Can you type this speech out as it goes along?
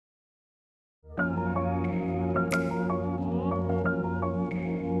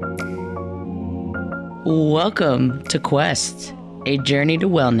Welcome to Quest, a journey to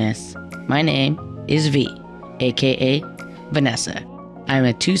wellness. My name is V, aka Vanessa. I'm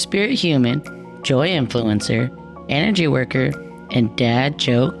a two-spirit human, joy influencer, energy worker, and dad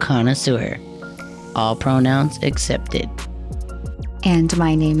joke connoisseur. All pronouns accepted. And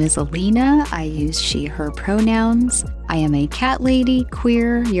my name is Alina. I use she, her pronouns. I am a cat lady,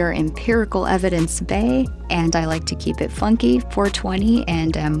 queer, your empirical evidence bae, and I like to keep it funky, 420,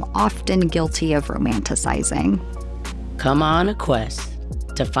 and am often guilty of romanticizing. Come on a quest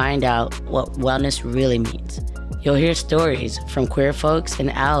to find out what wellness really means. You'll hear stories from queer folks and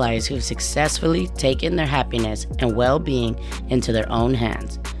allies who've successfully taken their happiness and well-being into their own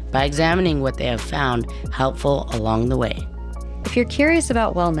hands by examining what they have found helpful along the way. If you're curious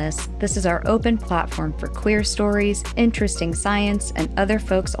about wellness, this is our open platform for queer stories, interesting science, and other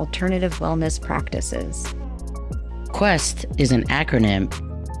folks' alternative wellness practices. QUEST is an acronym.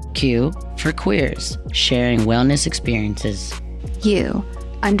 Q for queers, sharing wellness experiences. U,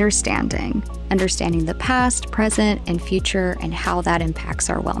 understanding the past, present, and future, and how that impacts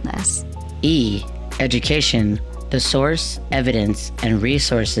our wellness. E, education, the source, evidence, and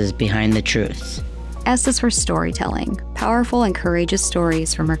resources behind the truths. S is for storytelling, powerful and courageous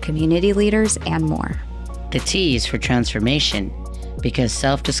stories from our community leaders and more. The T is for transformation, because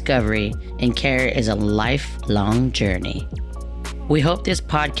self-discovery and care is a lifelong journey. We hope this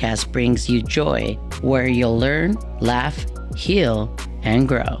podcast brings you joy, where you'll learn, laugh, heal, and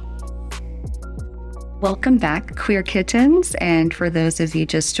grow. Welcome back, queer kittens, and for those of you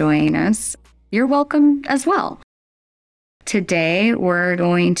just joining us, you're welcome as well. Today, we're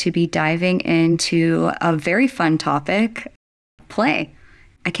going to be diving into a very fun topic, play.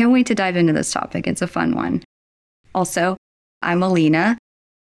 I can't wait to dive into this topic. It's a fun one. Also, I'm Alina.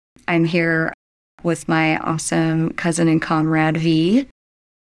 I'm here with my awesome cousin and comrade, V.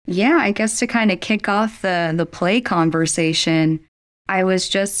 Yeah, I guess to kind of kick off the play conversation, I was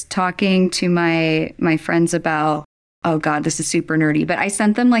just talking to my friends about, oh God, this is super nerdy, but I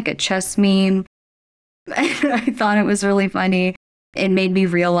sent them like a chess meme. I thought it was really funny. It made me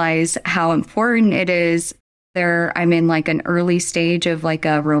realize how important it is. I'm in like an early stage of like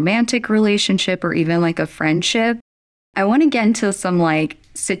a romantic relationship or even like a friendship. I want to get into some like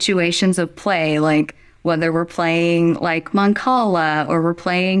situations of play, like whether we're playing like Mancala or we're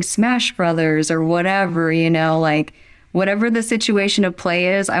playing Smash Brothers or whatever, like whatever the situation of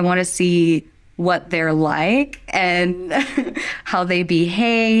play is, I want to see what they're like and how they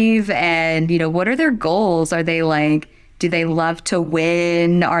behave and, what are their goals? Are they like, do they love to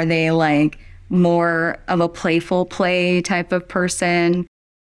win? Are they like more of a playful play type of person?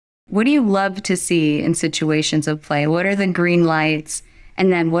 What do you love to see in situations of play? What are the green lights?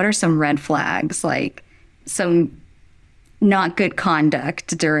 And then what are some red flags, like some not good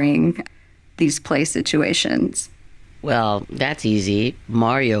conduct during these play situations? Well, that's easy.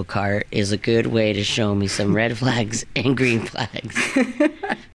 Mario Kart is a good way to show me some red flags and green flags.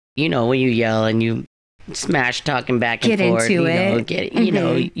 When you yell and you smash talking back and forth,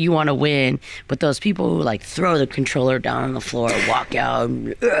 you want to win. But those people who like throw the controller down on the floor, walk out.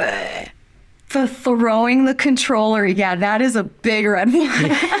 For throwing the controller, yeah, that is a big red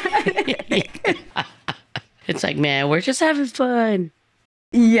flag. It's like, man, we're just having fun.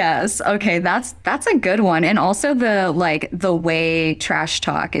 Yes. Okay. That's a good one. And also the way trash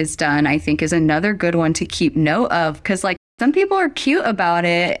talk is done, I think is another good one to keep note of. Cause like some people are cute about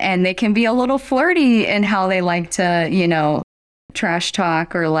it and they can be a little flirty in how they like to, trash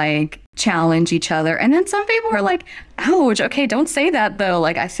talk or like challenge each other. And then some people are like, ouch, okay, don't say that though.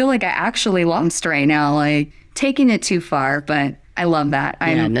 Like, I feel like I actually lost right now, like taking it too far, but I love that.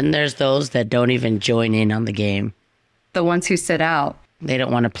 And then there's those that don't even join in on the game. The ones who sit out. They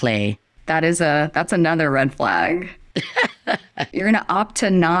don't want to play. That's another red flag. You're going to opt to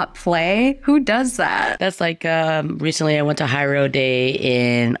not play? Who does that? That's like recently I went to High Road Day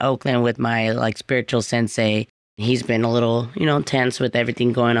in Oakland with my like spiritual sensei. He's been a little, tense with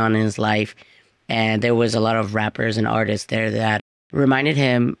everything going on in his life. And there was a lot of rappers and artists there that reminded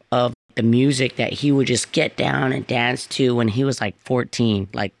him of the music that he would just get down and dance to when he was like 14,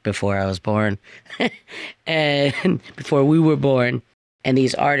 like before I was born and before we were born. And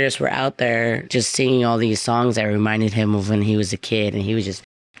these artists were out there just singing all these songs that reminded him of when he was a kid. And he was just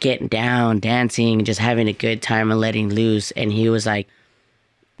getting down, dancing, just having a good time and letting loose. And he was like,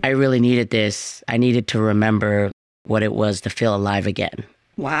 I really needed this. I needed to remember what it was to feel alive again.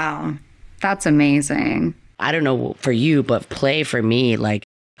 Wow. That's amazing. I don't know for you, but play for me, like,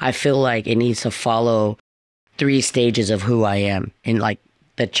 I feel like it needs to follow 3 stages of who I am. And like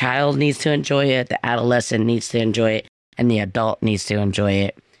the child needs to enjoy it, the adolescent needs to enjoy it, and the adult needs to enjoy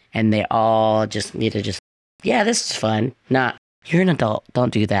it. and they all just need to yeah, this is fun. Not, you're an adult,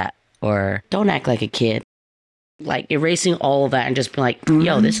 don't do that. Or don't act like a kid. Like erasing all of that and just being like,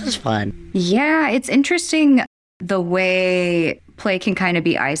 yo, this is fun. Yeah, it's interesting the way play can kind of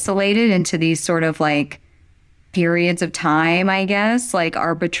be isolated into these sort of like periods of time, I guess, like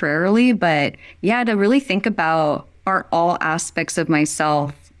arbitrarily. But yeah, to really think about, are all aspects of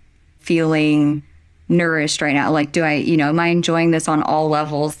myself feeling nourished right now? Like, am I enjoying this on all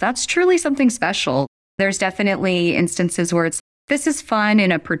levels? That's truly something special. There's definitely instances where this is fun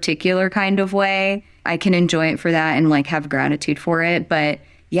in a particular kind of way. I can enjoy it for that and like have gratitude for it. But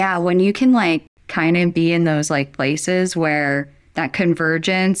yeah, when you can like kind of be in those like places where that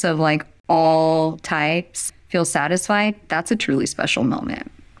convergence of like all types feel satisfied, that's a truly special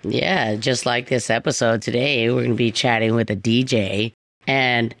moment. Yeah, just like this episode today, we're going to be chatting with a DJ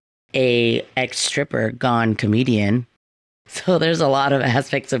and a ex-stripper gone comedian. So there's a lot of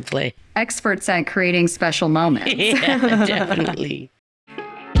aspects of play. Experts at creating special moments. Yeah, definitely.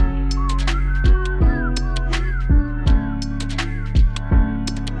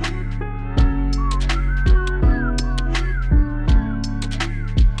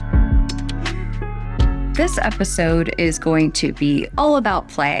 This episode is going to be all about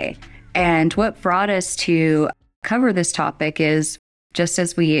play. And what brought us to cover this topic is, just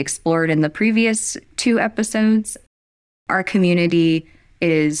as we explored in the previous 2 episodes, our community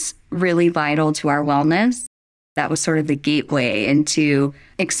is really vital to our wellness. That was sort of the gateway into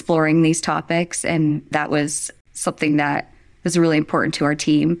exploring these topics. And that was something that was really important to our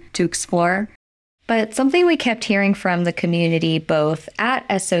team to explore. But something we kept hearing from the community, both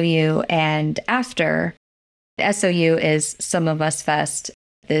at SOU and after. SOU is Some of Us Fest,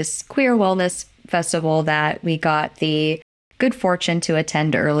 this queer wellness festival that we got the good fortune to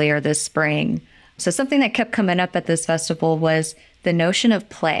attend earlier this spring. So something that kept coming up at this festival was the notion of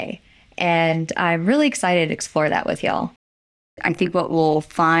play. And I'm really excited to explore that with y'all. I think what we'll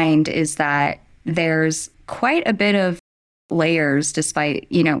find is that there's quite a bit of layers, despite,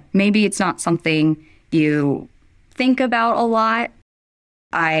 maybe it's not something you think about a lot.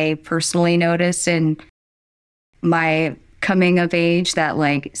 I personally noticed in my coming of age that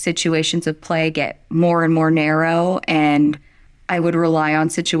like situations of play get more and more narrow, and I would rely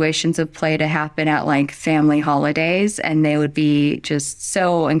on situations of play to happen at like family holidays, and they would be just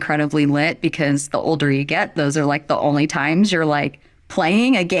so incredibly lit because the older you get, those are like the only times you're like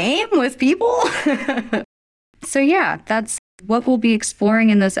playing a game with people. So yeah, that's what we'll be exploring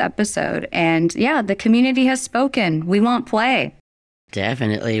in this episode. And yeah, the community has spoken. We want play.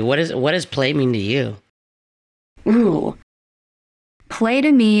 Definitely. What does play mean to you? Ooh. Play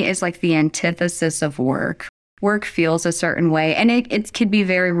to me is like the antithesis of work. Work feels a certain way, and it can be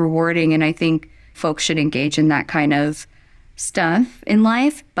very rewarding, and I think folks should engage in that kind of stuff in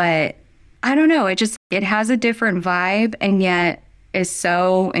life. But I don't know, it has a different vibe, and yet is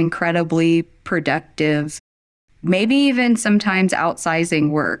so incredibly productive. Maybe even sometimes outsizing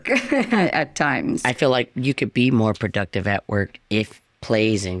work at times. I feel like you could be more productive at work if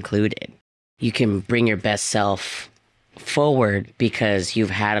play is included. You can bring your best self forward because you've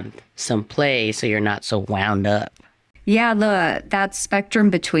had some play, so you're not so wound up. Yeah, that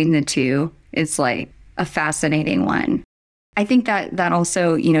spectrum between the two is like a fascinating one. I think that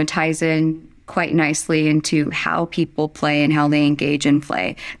also, ties in quite nicely into how people play and how they engage in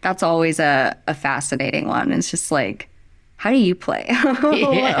play. That's always a fascinating one. It's just like, how do you play?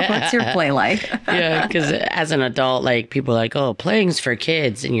 Yeah. What's your play like? Yeah, because as an adult, like people are like, oh, playing's for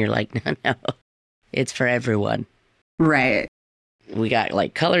kids. And you're like, no, it's for everyone. Right. We got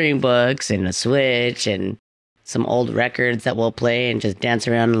like coloring books and a Switch and some old records that we'll play and just dance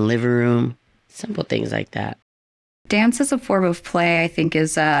around in the living room. Simple things like that. Dance as a form of play, I think,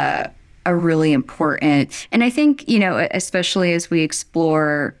 is a really important. And I think, especially as we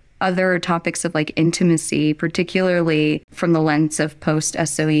explore other topics of like intimacy, particularly from the lens of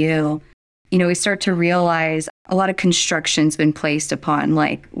post-SOU, we start to realize a lot of construction's been placed upon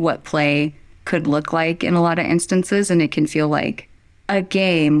like what play could look like in a lot of instances. And it can feel like a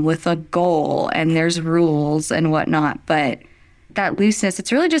game with a goal and there's rules and whatnot. But that looseness,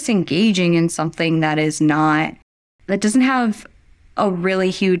 it's really just engaging in something that doesn't have a really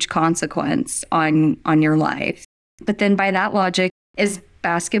huge consequence on your life. But then by that logic, is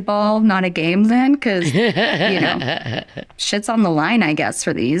basketball not a game then? Because, shit's on the line, I guess,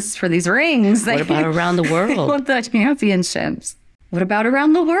 for these rings. What about around the world? Want the championships. What about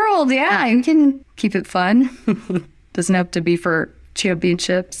around the world? Yeah, you can keep it fun. Doesn't have to be for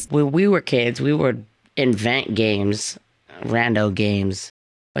championships. When we were kids, we would invent games, rando games,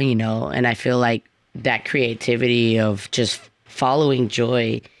 and I feel like that creativity of just following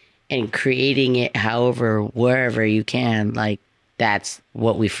joy and creating it however, wherever you can, like that's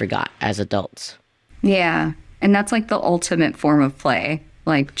what we forgot as adults. Yeah. And that's like the ultimate form of play,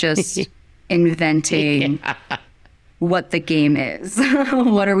 like just inventing what the game is.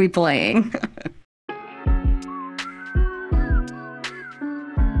 What are we playing?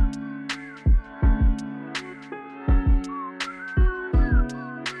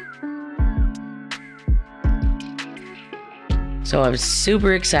 So I'm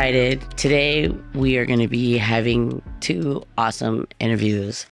super excited. Today we are going to be having two awesome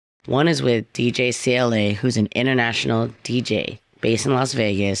interviews. One is with DJ CLA, who's an international DJ based in Las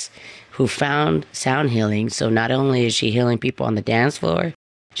Vegas, who found sound healing. So not only is she healing people on the dance floor,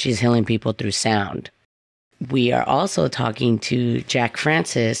 she's healing people through sound. We are also talking to Jacq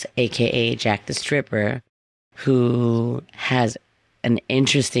Francis, aka Jacq the Stripper, who has an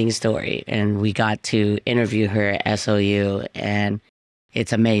interesting story, and we got to interview her at SOU, and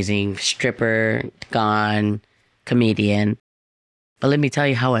it's amazing. Stripper, gone, comedian. But let me tell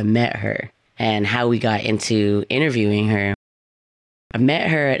you how I met her and how we got into interviewing her. I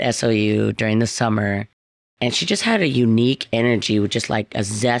met her at SOU during the summer, and she just had a unique energy with just like a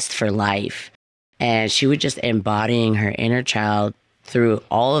zest for life. And she was just embodying her inner child through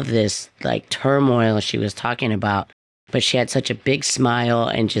all of this like turmoil she was talking about. But she had such a big smile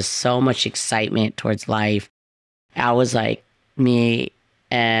and just so much excitement towards life. I was like, me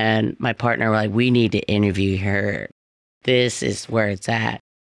and my partner were like, we need to interview her. This is where it's at.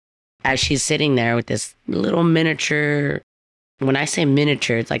 As she's sitting there with this little miniature, when I say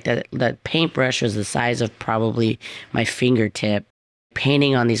miniature, it's like the paintbrush was the size of probably my fingertip,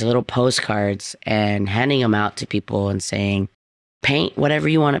 painting on these little postcards and handing them out to people and saying, paint whatever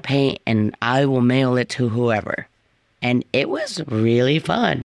you want to paint and I will mail it to whoever. And it was really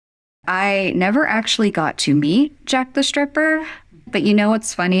fun. I never actually got to meet Jacq the Stripper, but you know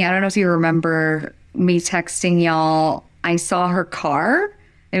what's funny? I don't know if you remember me texting y'all. I saw her car.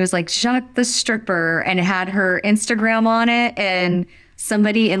 It was like Jacq the Stripper, and it had her Instagram on it. And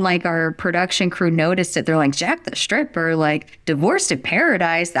somebody in like our production crew noticed it. They're like, Jacq the Stripper, like divorced in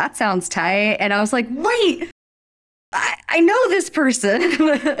paradise. That sounds tight. And I was like, wait, I know this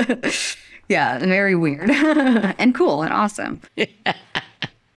person. Yeah, very weird and cool and awesome.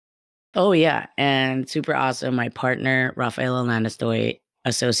 Oh, yeah. And super awesome. My partner, Rafaela Landestoy,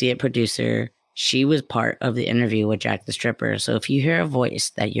 associate producer, she was part of the interview with Jacq the Stripper. So if you hear a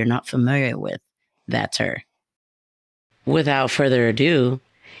voice that you're not familiar with, that's her. Without further ado,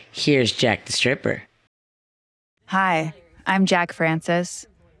 here's Jacq the Stripper. Hi, I'm Jacq Francis.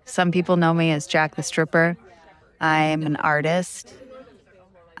 Some people know me as Jacq the Stripper. I'm an artist,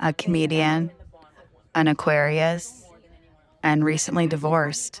 a comedian, an Aquarius, and recently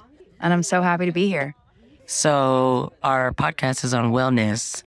divorced. And I'm so happy to be here. So our podcast is on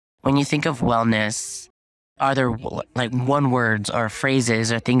wellness. When you think of wellness, are there like one words or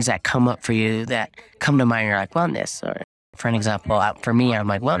phrases or things that come up for you that come to mind? You're like wellness. Or for an example, for me, I'm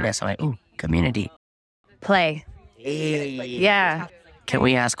like wellness. I'm like, ooh, community. Play. Hey. Yeah. Can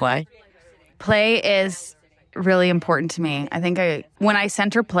we ask why? Play is really important to me. I think when I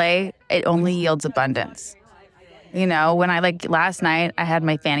center play, it only yields abundance. You know, when I last night, I had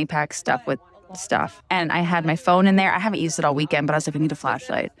my fanny pack stuffed with stuff and I had my phone in there. I haven't used it all weekend, but I was like, I need a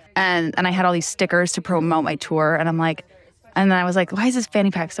flashlight. And I had all these stickers to promote my tour. And then I was like, why is this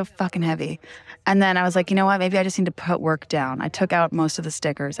fanny pack so fucking heavy? And then I was like, you know what? Maybe I just need to put work down. I took out most of the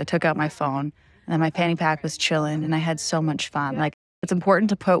stickers. I took out my phone and then my fanny pack was chilling and I had so much fun. Like, it's important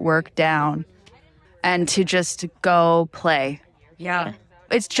to put work down and to just go play. Yeah.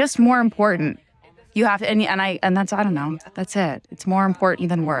 It's just more important. You have to, and that's, I don't know, that's it. It's more important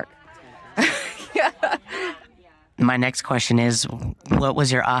than work. Yeah. My next question is, what was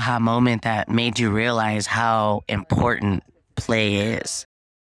your aha moment that made you realize how important play is?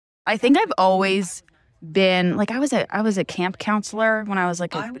 I think I've always been, like, I was a camp counselor when I was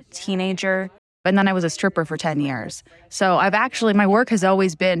like a teenager, and then I was a stripper for 10 years. So my work has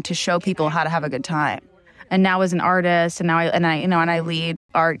always been to show people how to have a good time. And now as an artist, and I lead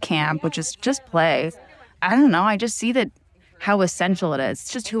art camp, which is just play. I don't know. I just see that how essential it is.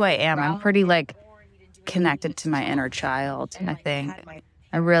 It's just who I am. I'm pretty connected to my inner child. I think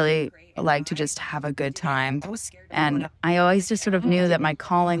I really like to just have a good time. And I always just sort of knew that my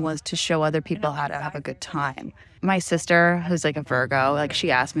calling was to show other people how to have a good time. My sister, who's like a Virgo, she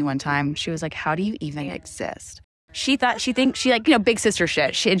asked me one time, she was like, how do you even exist? She thinks big sister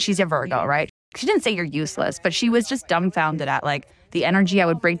shit. And she's a Virgo, right? She didn't say you're useless, but she was just dumbfounded at the energy I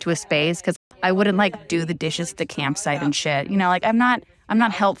would bring to a space, because I wouldn't do the dishes at the campsite and shit. I'm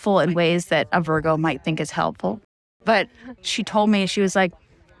not helpful in ways that a Virgo might think is helpful. But she told me, she was like,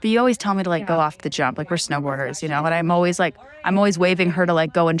 But you always tell me to like go off the jump, like we're snowboarders, and I'm always waving her to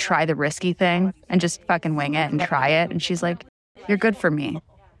like go and try the risky thing and just fucking wing it and try it. And she's like, you're good for me.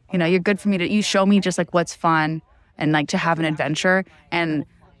 You're good for me you show me just like what's fun and like to have an adventure. And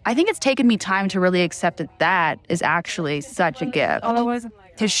I think it's taken me time to really accept that is actually such a gift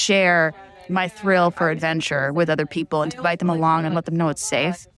to share my thrill for adventure with other people and to invite them along and let them know it's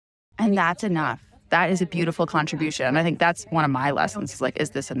safe. And that's enough. That is a beautiful contribution. And I think that's one of my lessons is like, is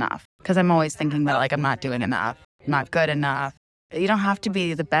this enough? Because I'm always thinking that like, I'm not doing enough, I'm not good enough. You don't have to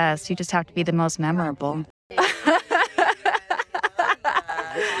be the best. You just have to be the most memorable.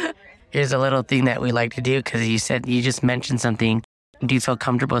 Here's a little thing that we like to do because you just mentioned something. Do you feel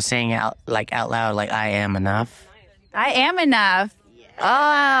comfortable saying out loud, like, I am enough? I am enough.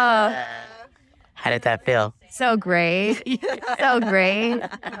 Oh. How did that feel? So great. So great.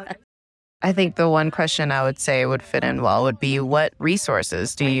 I think the one question I would say would fit in well would be, what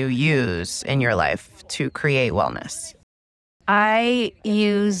resources do you use in your life to create wellness? I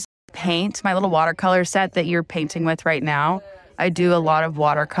use paint, my little watercolor set that you're painting with right now. I do a lot of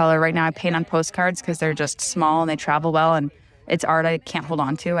watercolor right now. I paint on postcards because they're just small and they travel well, and it's art I can't hold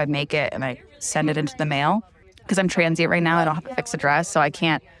on to. I make it and I send it into the mail because I'm transient right now. I don't have a fixed address, so I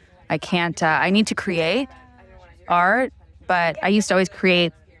need to create art, but I used to always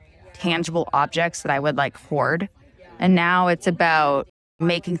create tangible objects that I would like hoard. And now it's about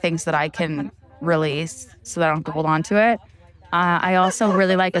making things that I can release so that I don't have to hold on to it. I also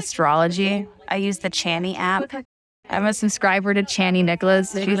really like astrology. I use the Chani app. I'm a subscriber to Chani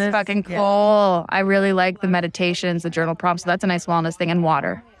Nicholas. She's fucking cool. Yeah. I really like the meditations, the journal prompts. So that's a nice wellness thing. And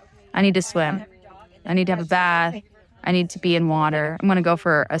water. I need to swim. I need to have a bath. I need to be in water. I'm going to go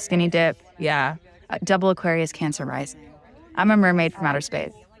for a skinny dip. Yeah. Double Aquarius Cancer rising. I'm a mermaid from outer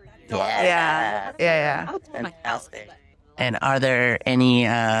space. Yeah. Fantastic. And are there any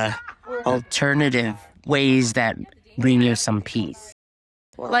alternative ways that bring you some peace?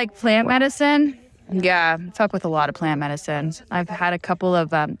 Like plant medicine? Yeah, fuck with a lot of plant medicines. I've had a couple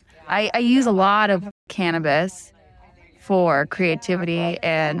of, I use a lot of cannabis for creativity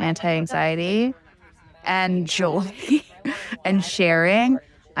and anti-anxiety and joy and sharing.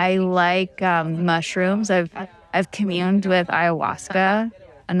 I like mushrooms. I've communed with ayahuasca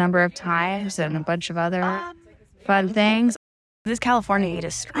a number of times and a bunch of other fun things. This California heat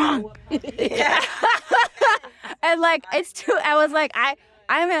is strong. Yeah. And like, I was like,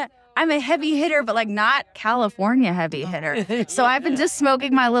 I'm a heavy hitter, but like not California heavy hitter. So I've been just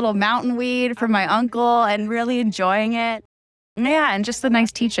smoking my little mountain weed from my uncle and really enjoying it. Yeah, and just the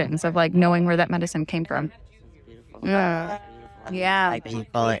nice teachings of like knowing where that medicine came from. Yeah. Like you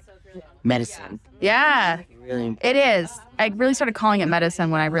call it medicine. Yeah, it is. I really started calling it medicine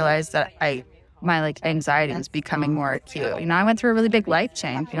when I realized that my like anxiety was becoming more acute. I went through a really big life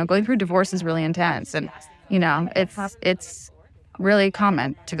change. Going through divorce is really intense, and it's really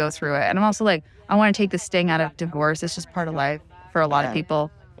common to go through it. And I'm also like, I want to take the sting out of divorce. It's just part of life for a lot of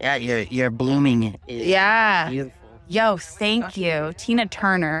people. Yeah, you're blooming. Yeah. Beautiful. Yo, thank you. Tina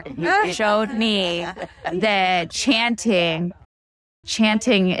Turner showed me that chanting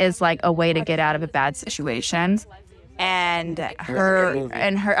is like a way to get out of a bad situation. And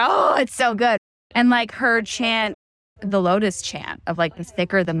oh, it's so good. And like her chant, the lotus chant of like, the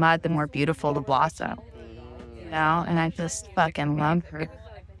thicker the mud, the more beautiful the blossom. And I just fucking love her.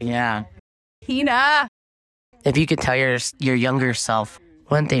 Yeah. Tina. If you could tell your younger self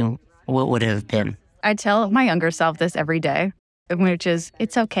one thing, what would it have been? I tell my younger self this every day, which is,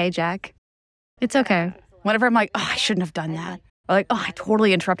 it's okay, Jacq. It's okay. Whenever I'm like, oh, I shouldn't have done that. Or like, oh, I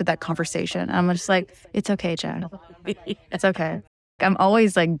totally interrupted that conversation. And I'm just like, it's okay, Jacq. It's okay. I'm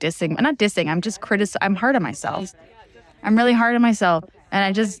always like not dissing. I'm just I'm hard on myself. I'm really hard on myself. And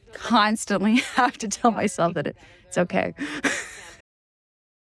I just constantly have to tell myself that it's okay.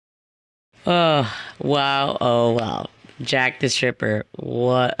 Oh, wow. Oh, wow. Jacq the stripper.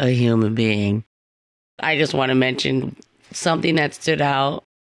 What a human being. I just want to mention something that stood out.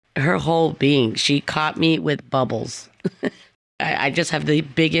 Her whole being. She caught me with bubbles. I just have the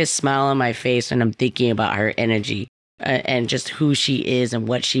biggest smile on my face when I'm thinking about her energy and just who she is and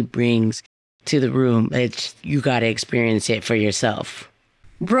what she brings to the room. You got to experience it for yourself.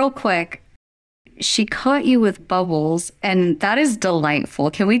 Real quick, she caught you with bubbles, and that is delightful.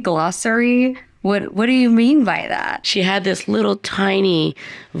 Can we glossary? What do you mean by that? She had this little tiny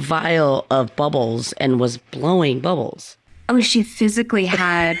vial of bubbles and was blowing bubbles. Oh, she physically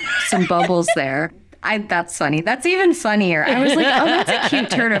had some bubbles there. That's funny. That's even funnier. I was like, oh, that's a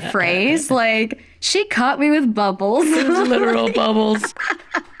cute turn of phrase. Like, she caught me with bubbles. Literal bubbles.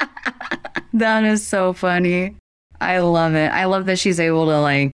 That is so funny. I love it. I love that she's able to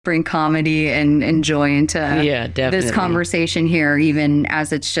like bring comedy and joy into Yeah, definitely. this conversation here, even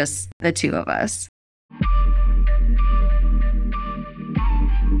as it's just the two of us.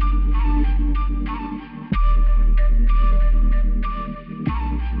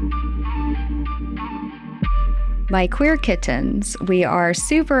 My queer kittens, we are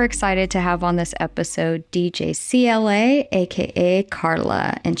super excited to have on this episode DJ CLA, aka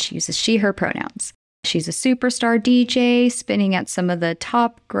Carla, and she uses she, her pronouns. She's a superstar DJ spinning at some of the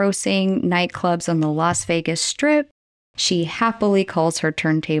top grossing nightclubs on the Las Vegas Strip. She happily calls her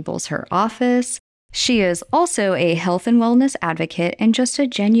turntables her office. She is also a health and wellness advocate and just a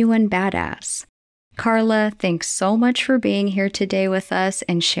genuine badass. Carla, thanks so much for being here today with us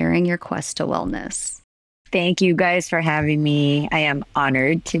and sharing your quest to wellness. Thank you guys for having me. I am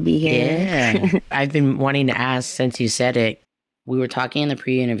honored to be here. Yeah. I've been wanting to ask since you said it. We were talking in the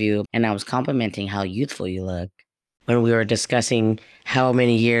pre-interview and I was complimenting how youthful you look when we were discussing how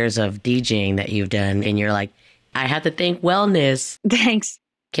many years of DJing that you've done. And you're like, I have to think wellness. Thanks.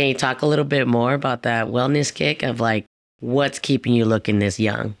 Can you talk a little bit more about that wellness kick of like, what's keeping you looking this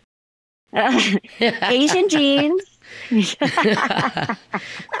young? Asian genes.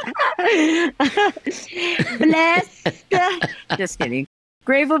 Blessed. Just kidding.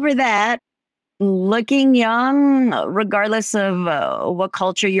 Grateful for that. Looking young, regardless of what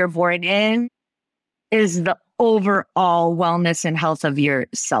culture you're born in, is the overall wellness and health of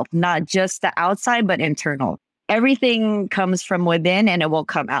yourself, not just the outside, but internal. Everything comes from within and it will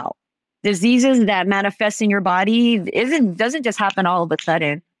come out. Diseases that manifest in your body doesn't just happen all of a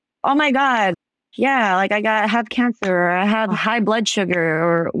sudden. Oh my God. Yeah, like I have cancer or I have high blood sugar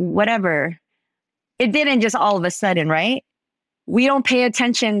or whatever. It didn't just all of a sudden, right? We don't pay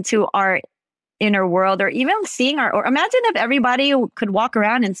attention to our inner world or even seeing or imagine if everybody could walk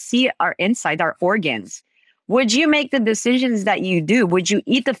around and see our inside, our organs. Would you make the decisions that you do? Would you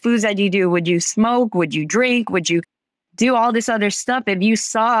eat the foods that you do? Would you smoke? Would you drink? Would you do all this other stuff if you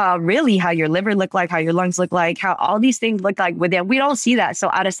saw really how your liver looked like, how your lungs look like, how all these things look like within? We don't see that. So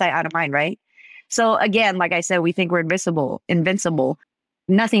out of sight, out of mind, right? So again, like I said, we think we're invincible.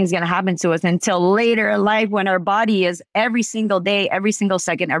 Nothing's going to happen to us until later in life when our body is every single day, every single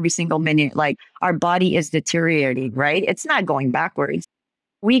second, every single minute, like our body is deteriorating, right? It's not going backwards.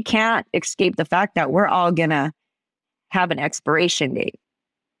 We can't escape the fact that we're all going to have an expiration date.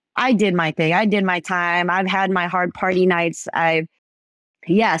 I did my thing. I did my time. I've had my hard party nights. I've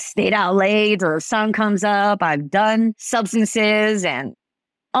stayed out late till the sun comes up. I've done substances and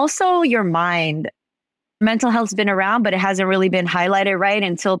also your mind. Mental health's been around, but it hasn't really been highlighted right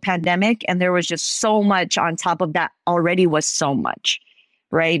until pandemic. And there was just so much on top of that already was so much,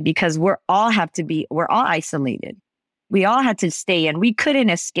 right? Because we're all isolated. We all had to stay in. We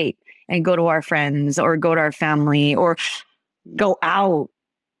couldn't escape and go to our friends or go to our family or go out.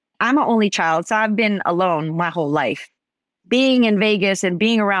 I'm an only child, so I've been alone my whole life. Being in Vegas and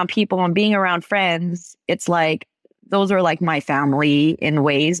being around people and being around friends, it's like, those are like my family in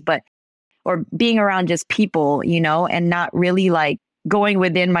ways, or being around just people, and not really like going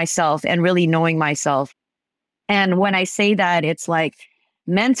within myself and really knowing myself. And when I say that, it's like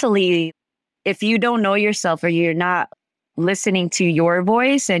mentally, if you don't know yourself or you're not listening to your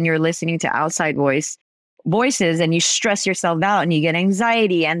voice and you're listening to outside voices and you stress yourself out and you get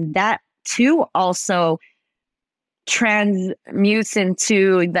anxiety, and that too also transmutes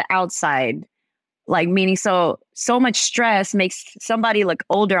into the outside. Like meaning so much stress makes somebody look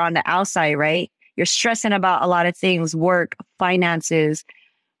older on the outside, right? You're stressing about a lot of things, work, finances,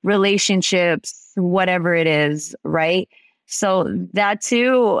 relationships, whatever it is, right? So that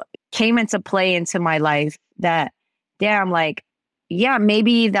too came into play into my life that, damn, like, yeah,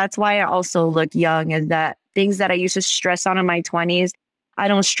 maybe that's why I also look young, is that things that I used to stress on in my 20s, I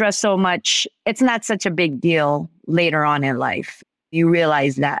don't stress so much. It's not such a big deal later on in life. You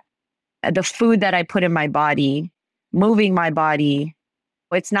realize that. The food that I put in my body, moving my body,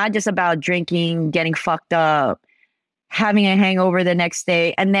 it's not just about drinking, getting fucked up, having a hangover the next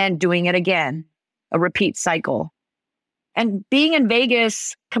day, and then doing it again, a repeat cycle. And being in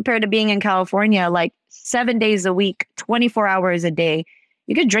Vegas compared to being in California, like 7 days a week, 24 hours a day,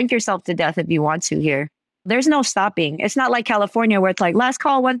 you could drink yourself to death if you want to here. There's no stopping. It's not like California where it's like, last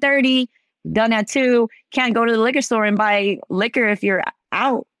call 1:30, done at 2, can't go to the liquor store and buy liquor if you're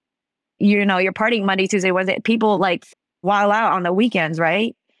out. You're partying Monday, Tuesday, Wednesday. People like while out on the weekends,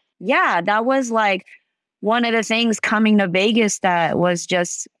 right? Yeah, that was like one of the things coming to Vegas that was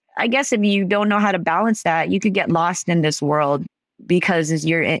just, I guess if you don't know how to balance that, you could get lost in this world because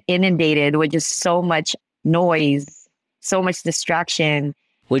you're inundated with just so much noise, so much distraction.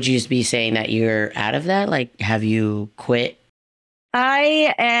 Would you be saying that you're out of that? Like, have you quit?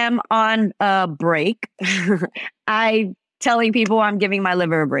 I am on a break. I telling people I'm giving my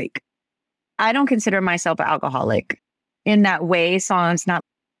liver a break. I don't consider myself an alcoholic in that way. So it's not,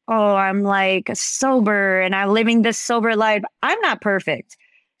 oh, I'm like sober and I'm living this sober life. I'm not perfect.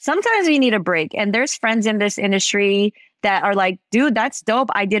 Sometimes we need a break. And there's friends in this industry that are like, dude, that's dope.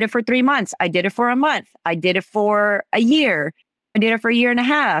 I did it for 3 months. I did it for a month. I did it for a year. I did it for a year and a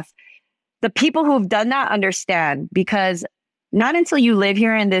half. The people who've done that understand, because not until you live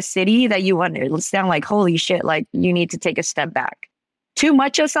here in this city that you understand, like, holy shit, like you need to take a step back. Too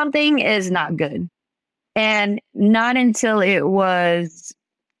much of something is not good. And not until it was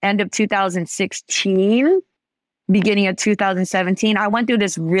end of 2016, beginning of 2017, I went through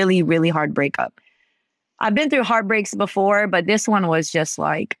this really, really hard breakup. I've been through heartbreaks before, but this one was just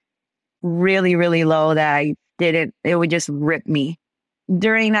like really, really low that it would just rip me.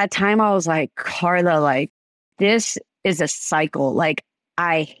 During that time, I was like, Carla, like, this is a cycle. Like,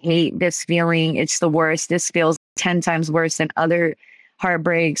 I hate this feeling. It's the worst. This feels 10 times worse than other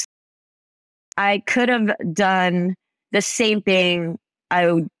heartbreaks. I could have done the same thing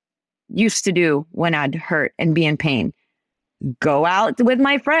I used to do when I'd hurt and be in pain. Go out with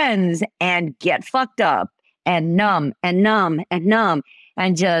my friends and get fucked up and numb and numb and numb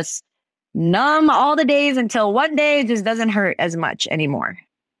and just numb all the days until one day it just doesn't hurt as much anymore.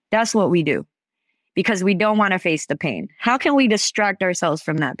 That's what we do because we don't want to face the pain. How can we distract ourselves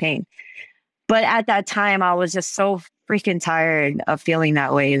from that pain? But at that time, I was just so freaking tired of feeling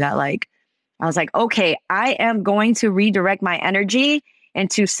that way that like, I was like, okay, I am going to redirect my energy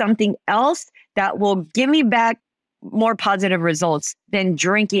into something else that will give me back more positive results than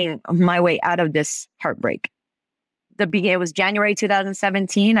drinking my way out of this heartbreak. It was January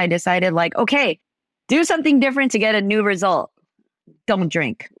 2017. I decided like, okay, do something different to get a new result. Don't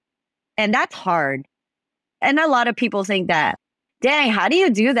drink. And that's hard. And a lot of people think that, dang, how do you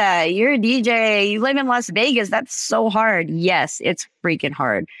do that? You're a DJ. You live in Las Vegas. That's so hard. Yes, it's freaking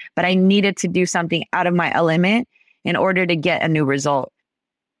hard. But I needed to do something out of my element in order to get a new result.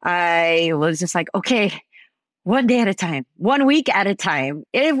 I was just like, okay, one day at a time, 1 week at a time.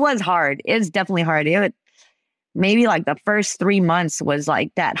 It was hard. It's definitely hard. Maybe like the first 3 months was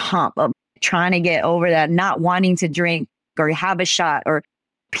like that hump of trying to get over that, not wanting to drink or have a shot, or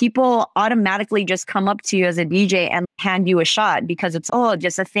people automatically just come up to you as a DJ and hand you a shot because it's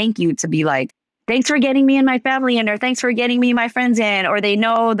just a thank you to be like, thanks for getting me and my family in, or thanks for getting me and my friends in, or they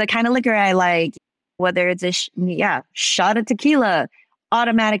know the kind of liquor I like, whether it's a shot of tequila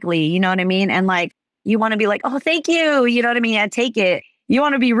automatically, you know what I mean? And like, you want to be like, oh, thank you. You know what I mean? And take it. You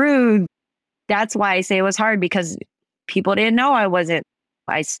want to be rude. That's why I say it was hard, because people didn't know I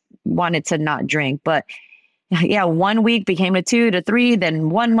wanted to not drink. But yeah, 1 week became a 2 to 3,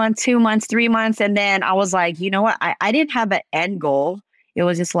 then 1 month, 2 months, 3 months. And then I was like, you know what? I didn't have an end goal. It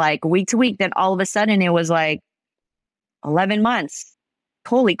was just like week to week. Then all of a sudden it was like 11 months.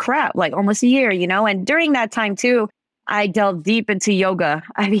 Holy crap, like almost a year, you know? And during that time too, I delved deep into yoga.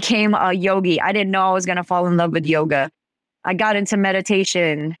 I became a yogi. I didn't know I was going to fall in love with yoga. I got into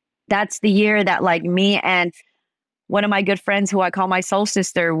meditation. That's the year that like me and one of my good friends who I call my soul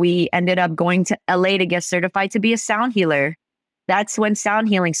sister, we ended up going to LA to get certified to be a sound healer. That's when sound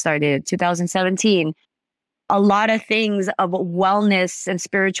healing started, 2017. A lot of things of wellness and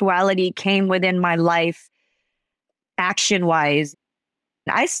spirituality came within my life action-wise.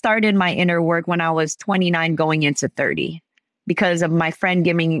 I started my inner work when I was 29 going into 30 because of my friend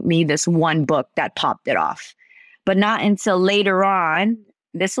giving me this one book that popped it off. But not until later on,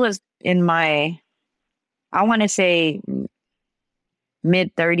 this was in my, I want to say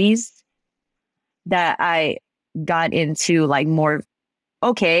mid 30s, that I got into like more,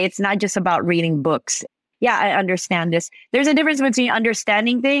 okay, it's not just about reading books. Yeah, I understand this. There's a difference between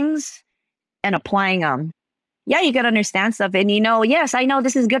understanding things and applying them. Yeah, you can understand stuff and yes, I know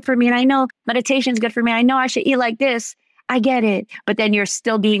this is good for me. And I know meditation is good for me. I know I should eat like this. I get it. But then you're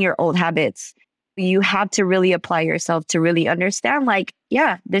still doing your old habits. You have to really apply yourself to really understand, like,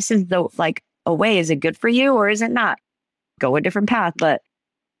 yeah, this is a way. Is it good for you or is it not? Go a different path. But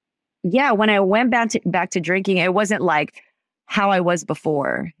yeah, when I went back to drinking, it wasn't like how I was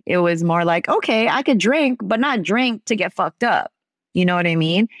before. It was more like, okay, I could drink, but not drink to get fucked up. You know what I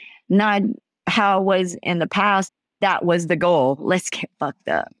mean? Not how it was in the past. That was the goal. Let's get fucked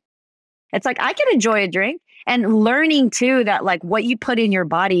up. It's like, I can enjoy a drink, and learning too that like what you put in your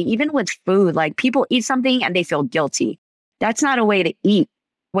body, even with food, like people eat something and they feel guilty. That's not a way to eat.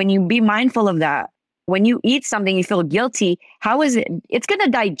 When you be mindful of that, when you eat something, you feel guilty. How is it? It's going to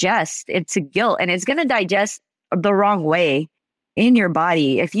digest. It's a guilt, and it's going to digest the wrong way. in your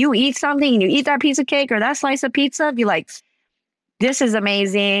body. If you eat something and you eat that piece of cake or that slice of pizza, be like, this is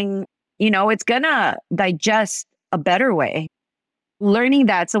amazing. It's gonna digest a better way. Learning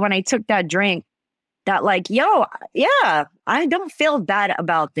that. So when I took that drink, that like, yo, yeah, I don't feel bad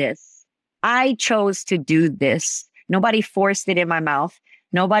about this. I chose to do this. Nobody forced it in my mouth.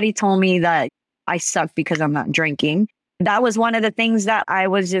 Nobody told me that I suck because I'm not drinking. That was one of the things that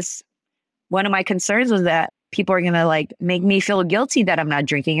one of my concerns was that people are going to like make me feel guilty that I'm not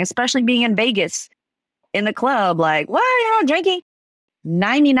drinking, especially being in Vegas in the club. Like, what? You're not drinking?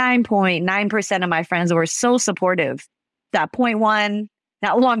 99.9% of my friends were so supportive. That one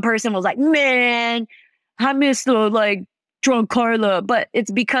person was like, man, I miss the like drunk Carla. But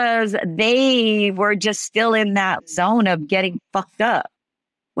it's because they were just still in that zone of getting fucked up.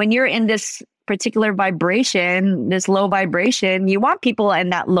 When you're in this particular vibration, this low vibration, you want people in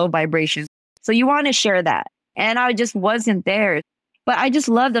that low vibration. So you want to share that. And I just wasn't there. But I just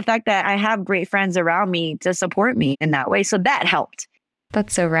love the fact that I have great friends around me to support me in that way. So that helped.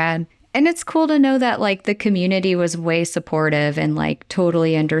 That's so rad. And it's cool to know that like the community was way supportive and like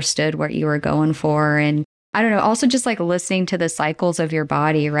totally understood what you were going for. And I don't know, also just like listening to the cycles of your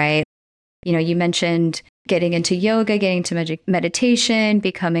body, right? You mentioned getting into yoga, getting to meditation,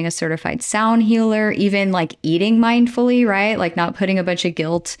 becoming a certified sound healer, even like eating mindfully, right? Like not putting a bunch of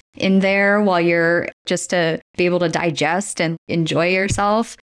guilt in there while you're just to be able to digest and enjoy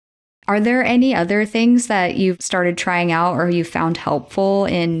yourself. Are there any other things that you've started trying out or you found helpful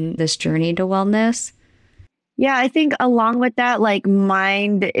in this journey to wellness? Yeah, I think along with that, like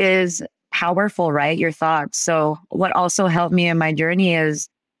mind is powerful, right? Your thoughts. So what also helped me in my journey is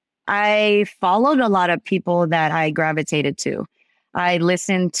I followed a lot of people that I gravitated to. I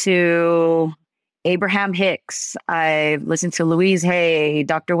listened to Abraham Hicks. I listened to Louise Hay,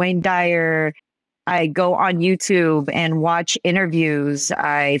 Dr. Wayne Dyer. I go on YouTube and watch interviews.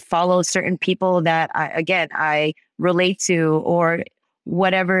 I follow certain people that I relate to, or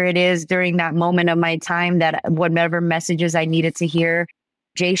whatever it is during that moment of my time, that whatever messages I needed to hear.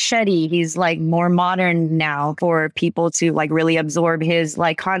 Jay Shetty, he's like more modern now for people to like really absorb his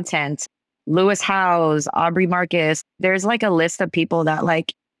like content. Lewis Howes, Aubrey Marcus. There's like a list of people that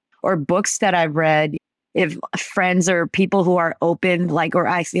like, or books that I've read. If friends or people who are open, like, or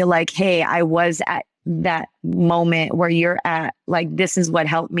I feel like, hey, I was at that moment where you're at, like, this is what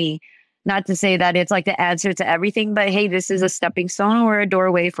helped me. Not to say that it's like the answer to everything, but hey, this is a stepping stone or a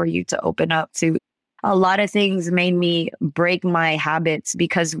doorway for you to open up to. A lot of things made me break my habits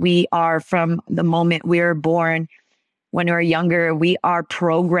because we are, from the moment we are born, when we're younger, we are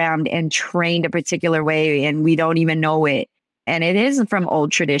programmed and trained a particular way and we don't even know it. And it is from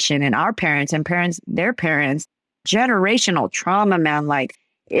old tradition and our parents and their parents, generational trauma, man. Like,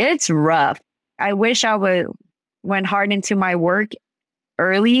 it's rough. I wish I went hard into my work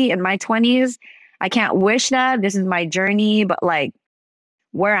early in my 20s. I can't wish that. This is my journey, but like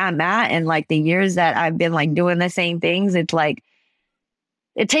where I'm at and like the years that I've been like doing the same things, it's like,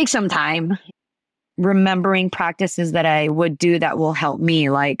 it takes some time remembering practices that I would do that will help me.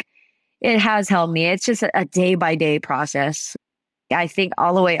 Like, it has helped me. It's just a day by day process. I think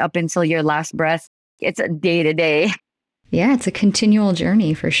all the way up until your last breath, it's a day to day. Yeah, it's a continual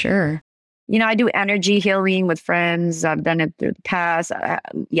journey for sure. I do energy healing with friends. I've done it through the past.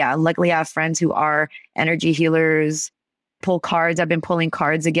 Luckily I have friends who are energy healers. Pull cards. I've been pulling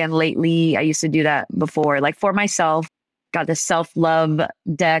cards again lately. I used to do that before, like for myself. Got this self-love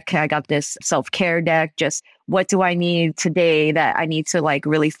deck. I got this self-care deck. Just what do I need today that I need to like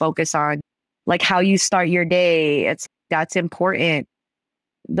really focus on? Like how you start your day. That's important.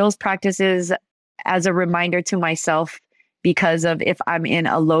 Those practices as a reminder to myself, because of if I'm in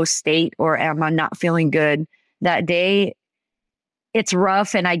a low state or am I not feeling good that day, it's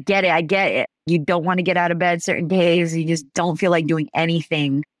rough and I get it. You don't want to get out of bed certain days. You just don't feel like doing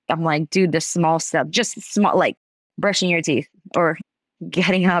anything. I'm like, dude, the small stuff, just small, like brushing your teeth or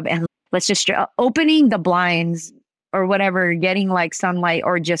getting up and let's just opening the blinds or whatever, getting like sunlight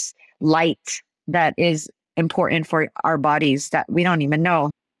or just light that is important for our bodies that we don't even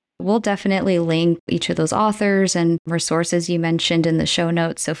know. We'll definitely link each of those authors and resources you mentioned in the show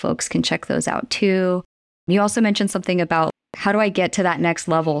notes so folks can check those out too. You also mentioned something about how do I get to that next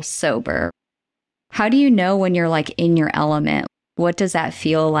level sober? How do you know when you're like in your element? What does that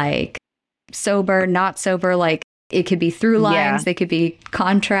feel like? Sober, not sober, like it could be through lines, they could be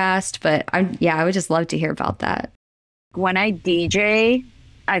contrast, but I would just love to hear about that. When I DJ,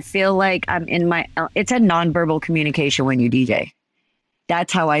 I feel like I'm in it's a nonverbal communication when you DJ.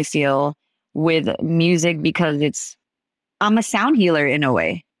 That's how I feel with music because I'm a sound healer in a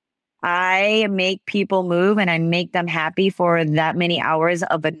way. I make people move and I make them happy for that many hours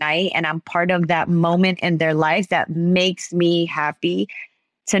of a night. And I'm part of that moment in their life that makes me happy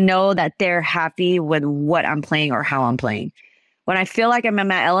to know that they're happy with what I'm playing or how I'm playing. When I feel like I'm in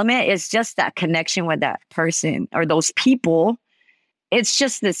my element, it's just that connection with that person or those people. It's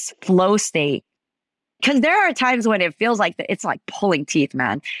just this flow state. Because there are times when it feels like it's like pulling teeth,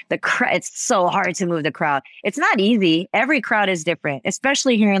 man. It's so hard to move the crowd. It's not easy. Every crowd is different,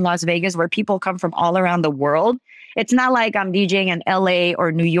 especially here in Las Vegas where people come from all around the world. It's not like I'm DJing in LA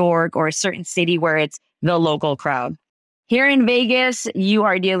or New York or a certain city where it's the local crowd. Here in Vegas, you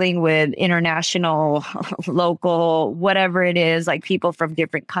are dealing with international, local, whatever it is, like people from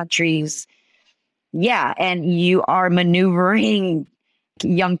different countries. Yeah. And you are maneuvering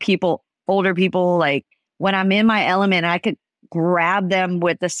young people, older people. Like when I'm in my element, I could grab them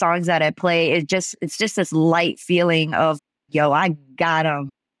with the songs that I play. It's just this light feeling of, yo, I got them.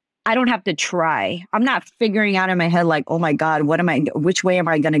 I don't have to try. I'm not figuring out in my head, like, oh my God, which way am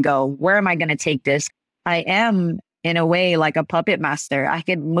I going to go? Where am I going to take this? I am in a way like a puppet master. I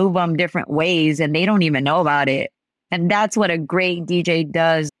could move them different ways and they don't even know about it. And that's what a great DJ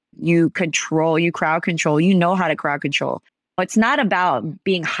does. You crowd control. You know how to crowd control. It's not about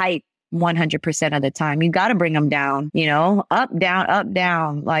being hyped 100% of the time. You got to bring them down, up, down, up,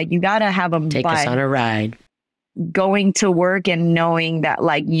 down. Like you got to have them Take us on a ride. Going to work and knowing that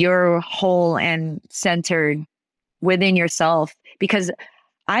like you're whole and centered within yourself. Because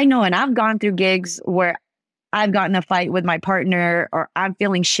I know, and I've gone through gigs where I've gotten a fight with my partner or I'm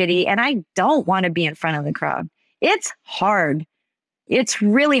feeling shitty and I don't want to be in front of the crowd. It's hard. It's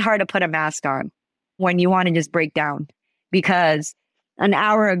really hard to put a mask on when you want to just break down because an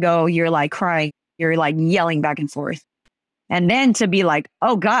hour ago, you're like crying, you're like yelling back and forth. And then to be like,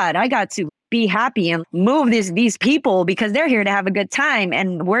 oh God, I got to be happy and move these people because they're here to have a good time.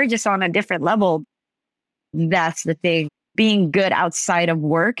 And we're just on a different level. That's the thing. Being good outside of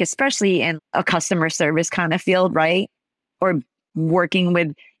work, especially in a customer service kind of field, right? Or working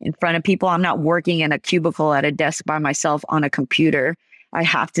in front of people. I'm not working in a cubicle at a desk by myself on a computer. I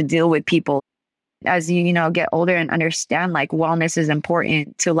have to deal with people. As you get older and understand like wellness is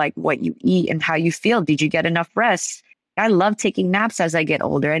important to like what you eat and how you feel. Did you get enough rest? I love taking naps as I get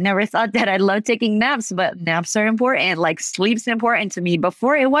older. I never thought that I loved taking naps, but naps are important. Like sleep's important to me.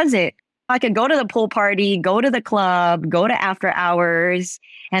 Before it wasn't. I could go to the pool party, go to the club, go to after hours,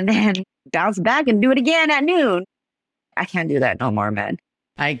 and then bounce back and do it again at noon. I can't do that no more, man.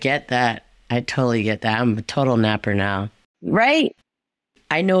 I get that. I totally get that. I'm a total napper now. Right?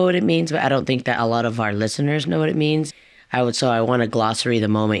 I know what it means, but I don't think that a lot of our listeners know what it means. I want to glossary the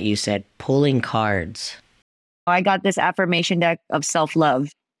moment you said pulling cards. I got this affirmation deck of self-love.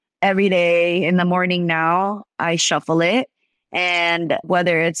 Every day in the morning now, I shuffle it. And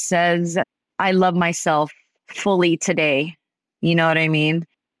whether it says, I love myself fully today, you know what I mean?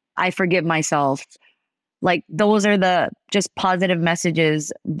 I forgive myself. Like those are the just positive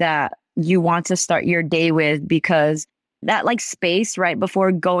messages that you want to start your day with because that like space right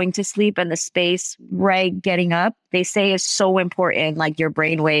before going to sleep and the space right getting up, they say is so important, like your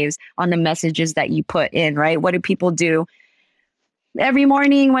brain waves on the messages that you put in, right? What do people do? Every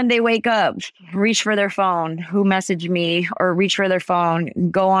morning when they wake up, reach for their phone, who messaged me, or reach for their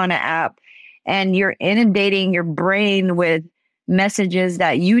phone, go on an app, and you're inundating your brain with messages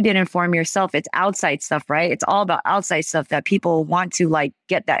that you didn't form yourself. It's outside stuff, right? It's all about outside stuff that people want to like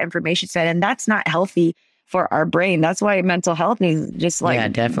get that information set. And that's not healthy for our brain. That's why mental health is just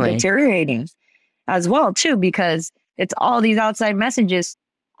like deteriorating as well, too, because it's all these outside messages.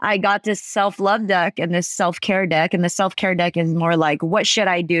 I got this self-love deck and this self-care deck. And the self-care deck is more like, what should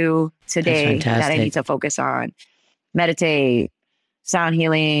I do today that I need to focus on? Meditate, sound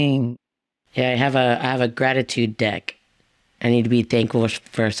healing. Yeah, I have a gratitude deck. I need to be thankful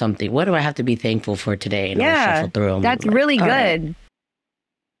for something. What do I have to be thankful for today? And I'll shuffle through them. That's really good. Right.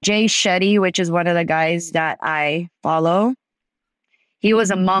 Jay Shetty, which is one of the guys that I follow. He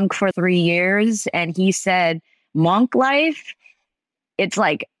was a monk for 3 years. And he said, monk life, it's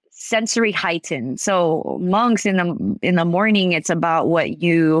like sensory heightened. So monks in the morning, it's about what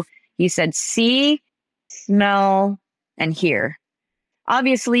he said, see, smell, and hear.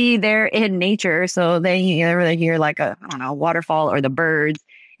 Obviously, they're in nature, so they hear like a waterfall or the birds,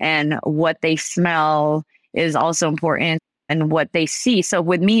 and what they smell is also important, and what they see. So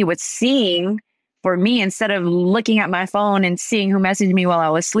with seeing, for me, instead of looking at my phone and seeing who messaged me while I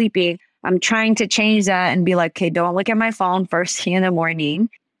was sleeping, I'm trying to change that and be like, okay, don't look at my phone first thing in the morning.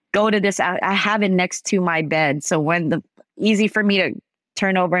 Go to this. I have it next to my bed, so easy for me to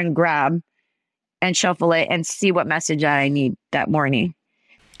turn over and grab and shuffle it and see what message I need that morning.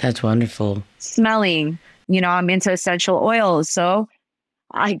 That's wonderful. Smelling, I'm into essential oils. So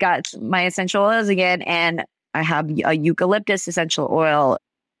I got my essential oils again, and I have a eucalyptus essential oil.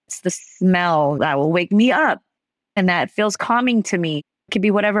 It's the smell that will wake me up and that feels calming to me. It could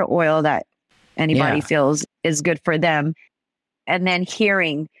be whatever oil that anybody Yeah. feels is good for them. And then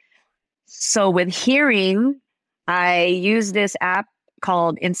hearing. So with hearing, I use this app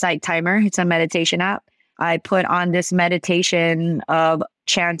called Insight Timer. It's a meditation app. I put on this meditation of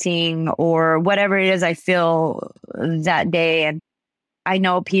chanting or whatever it is I feel that day. And I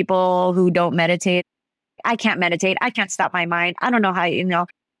know people who don't meditate. I can't meditate. I can't stop my mind. I don't know how,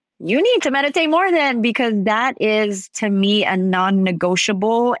 you need to meditate more then, because that is to me a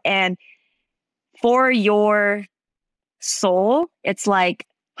non-negotiable. And for your soul, it's like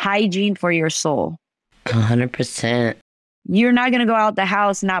hygiene for your soul. 100%. You're not going to go out the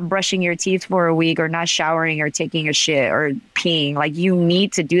house not brushing your teeth for a week or not showering or taking a shit or peeing. Like, you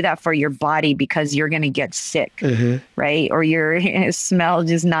need to do that for your body because you're going to get sick, right? Or your smell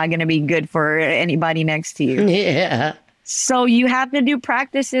just not going to be good for anybody next to you. Yeah. So you have to do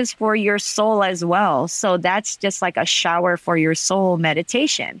practices for your soul as well. So that's just like a shower for your soul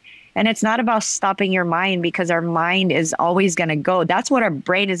meditation. And it's not about stopping your mind, because our mind is always going to go. That's what our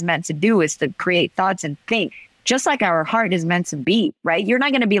brain is meant to do, is to create thoughts and think. Just like our heart is meant to beat, right? You're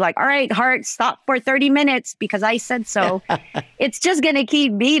not going to be like, all right, heart, stop for 30 minutes because I said so. It's just going to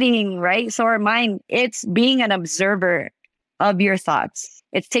keep beating, right? So our mind, it's being an observer of your thoughts.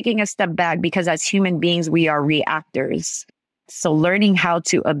 It's taking a step back, because as human beings, we are reactors. So learning how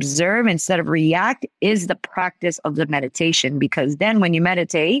to observe instead of react is the practice of the meditation, because then when you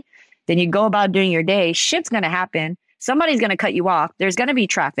meditate, then you go about doing your day, shit's going to happen. Somebody's going to cut you off. There's going to be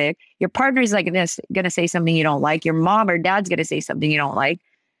traffic. Your partner's like going to say something you don't like. Your mom or dad's going to say something you don't like.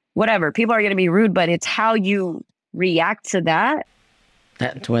 Whatever. People are going to be rude, but it's how you react to that.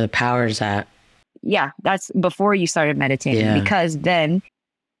 That's where the power's at. Yeah, that's before you started meditating, because then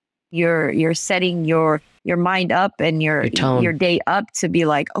you're setting your mind up and your day up to be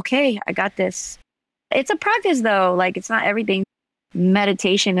like, okay, I got this. It's a practice though. Like, it's not everything.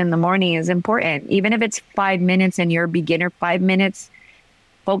 Meditation in the morning is important. Even if it's 5 minutes and you're a beginner, 5 minutes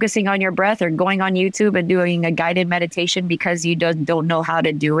focusing on your breath, or going on YouTube and doing a guided meditation because you don't know how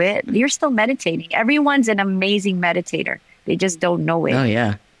to do it, you're still meditating. Everyone's an amazing meditator. They just don't know it. Oh,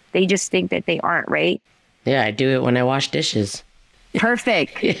 yeah. They just think that they aren't, right? Yeah, I do it when I wash dishes.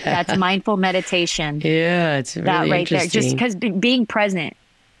 Perfect. Yeah. That's mindful meditation. Yeah, it's really that right there. interesting. Just because being present.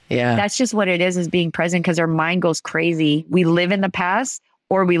 Yeah. That's just what it is being present, because our mind goes crazy. We live in the past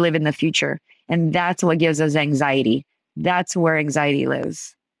or we live in the future. And that's what gives us anxiety. That's where anxiety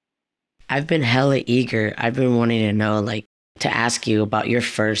lives. I've been hella eager. I've been wanting to know, like, to ask you about your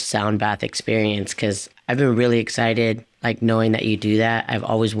first sound bath experience, because I've been really excited, like, knowing that you do that. I've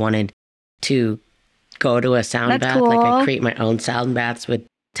always wanted to go to a sound That's bath. cool. Like, I create my own sound baths, with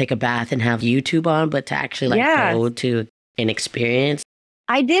take a bath and have YouTube on, but to actually go to an experience.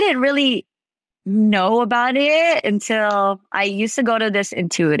 I didn't really know about it until I used to go to this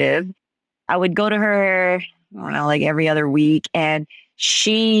intuitive. I would go to her, I don't know, like every other week. And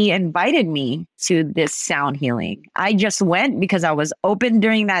she invited me to this sound healing. I just went because I was open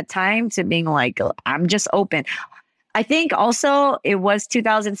during that time to being like, I'm just open. I think also it was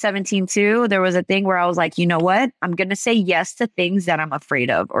 2017 too. There was a thing where I was like, you know what? I'm going to say yes to things that I'm afraid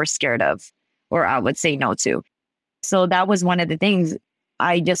of or scared of, or I would say no to. So that was one of the things.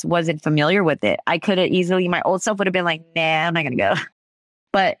 I just wasn't familiar with it. I could have easily, my old self would have been like, nah, I'm not going to go.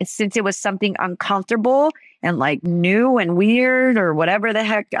 But since it was something uncomfortable and like new and weird or whatever the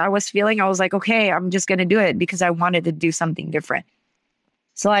heck I was feeling, I was like, okay, I'm just going to do it because I wanted to do something different.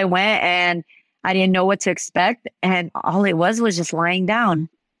 So I went and I didn't know what to expect. And all it was just lying down.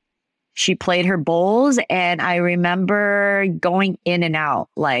 She played her bowls, and I remember going in and out.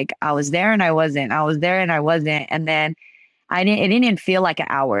 Like, I was there and I wasn't. I was there and I wasn't. And then it didn't feel like an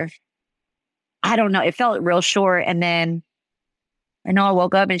hour. I don't know. It felt real short. And then I know I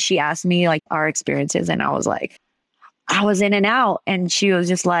woke up and she asked me like our experiences. And I was like, I was in and out. And she was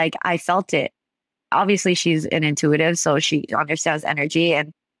just like, I felt it. Obviously, she's an intuitive, so she understands energy.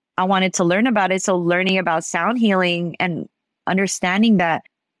 And I wanted to learn about it. So learning about sound healing and understanding that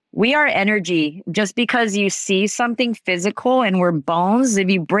we are energy. Just because you see something physical and we're bones, if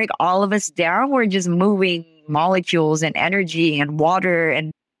you break all of us down, we're just moving molecules and energy and water.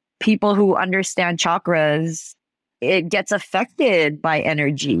 And people who understand chakras, it gets affected by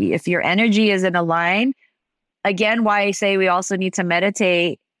energy. If your energy isn't aligned, again, why I say we also need to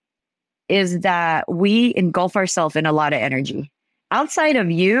meditate is that we engulf ourselves in a lot of energy. Outside of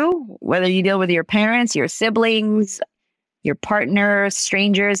you, whether you deal with your parents, your siblings, your partner,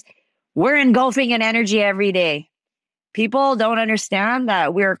 strangers. We're engulfing an energy every day. People don't understand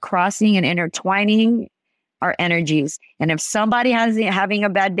that we're crossing and intertwining our energies. And if somebody has having a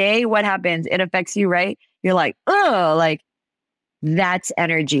bad day, what happens? It affects you, right? You're like, oh, like that's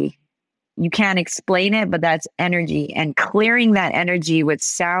energy. You can't explain it, but that's energy. And clearing that energy with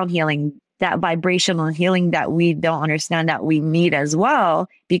sound healing, that vibrational healing that we don't understand that we need as well,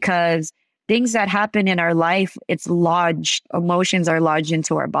 because things that happen in our life, it's lodged, emotions are lodged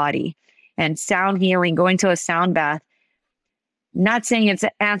into our body. And sound healing, going to a sound bath, not saying it's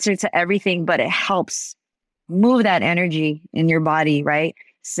an answer to everything, but it helps move that energy in your body, right?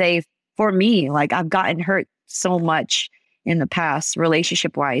 Say for me, like I've gotten hurt so much in the past,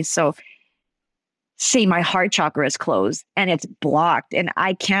 relationship wise. So say my heart chakra is closed and it's blocked and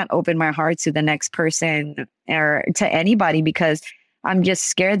I can't open my heart to the next person or to anybody because I'm just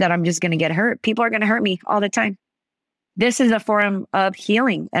scared that I'm just going to get hurt. People are going to hurt me all the time. This is a form of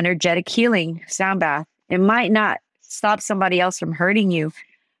healing, energetic healing, sound bath. It might not stop somebody else from hurting you,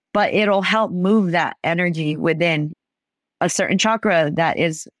 but it'll help move that energy within a certain chakra that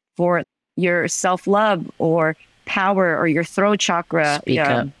is for your self-love or power, or your throat chakra. Speak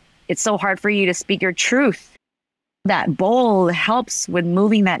up. It's so hard for you to speak your truth. That bowl helps with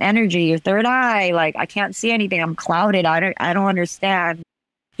moving that energy. Your third eye, like I can't see anything. I'm clouded. I don't understand.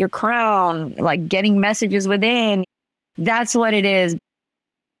 Your crown, like getting messages within. That's what it is.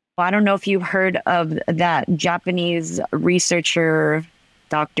 I don't know if you've heard of that Japanese researcher,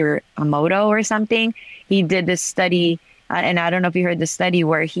 Dr. Emoto or something. He did this study, and I don't know if you heard the study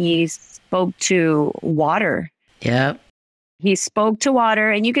where he spoke to water. Yep. He spoke to water,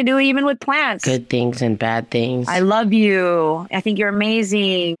 and you can do it even with plants. Good things and bad things. I love you. I think you're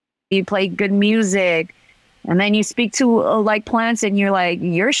amazing. You play good music. And then you speak to like plants and you're like,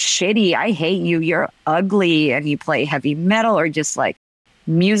 you're shitty. I hate you. You're ugly. And you play heavy metal or just like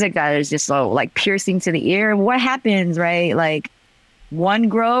music that is just so like piercing to the ear. What happens, right? Like one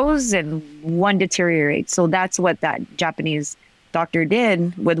grows and one deteriorates. So that's what that Japanese doctor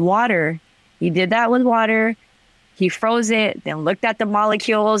did with water. He did that with water. He froze it, then looked at the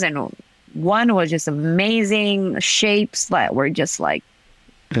molecules, and one was just amazing shapes that were just like,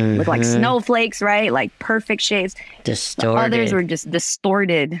 look like snowflakes, right? Like perfect shapes. Distorted. The others were just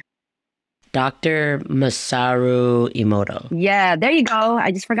distorted. Dr. Masaru Emoto. Yeah, there you go.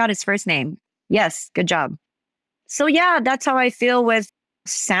 I just forgot his first name. Yes, good job. So yeah, that's how I feel with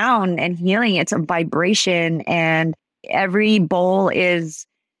sound and healing. It's a vibration, and every bowl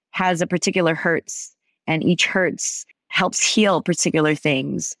has a particular hertz, and each hertz helps heal particular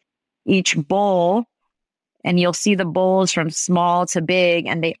things. Each bowl, and you'll see the bowls from small to big,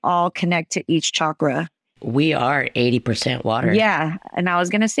 and they all connect to each chakra. We are 80% water. Yeah. And I was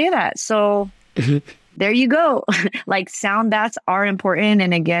going to say that. So there you go. Like sound baths are important.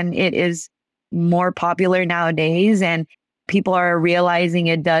 And again, it is more popular nowadays, and people are realizing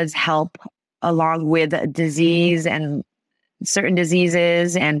it does help along with disease and certain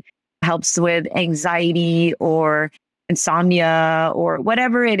diseases, and helps with anxiety or insomnia or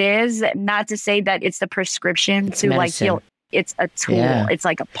whatever it is. Not to say that it's the prescription It's to medicine. like heal. It's a tool. Yeah. It's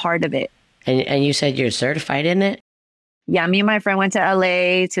like a part of it. And you said you're certified in it? Yeah, me and my friend went to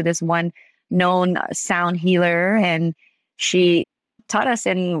LA to this one known sound healer, and she taught us,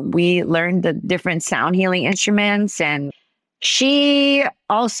 and we learned the different sound healing instruments. And she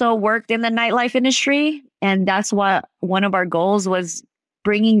also worked in the nightlife industry, and that's what one of our goals was,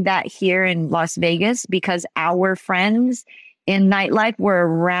 bringing that here in Las Vegas, because our friends in nightlife were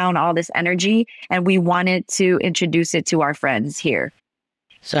around all this energy, and we wanted to introduce it to our friends here.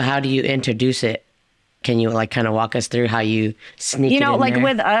 So how do you introduce it? Can you like kind of walk us through how you sneak it in like there?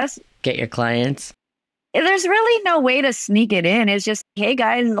 with us, Get your clients? there's really no way to sneak it in. It's just, hey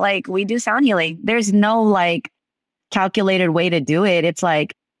guys, like we do sound healing. There's no like calculated way to do it. It's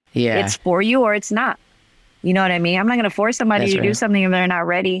like, Yeah. it's for you or it's not. You know what I mean? I'm not going to force somebody That's to do right. something if they're not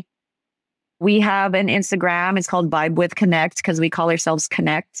ready. We have an Instagram. It's called Vibe with Connect, because we call ourselves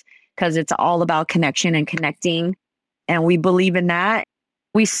Connect, because it's all about connection and connecting. And we believe in that.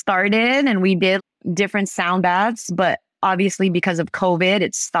 We started and we did different sound baths, but obviously because of COVID,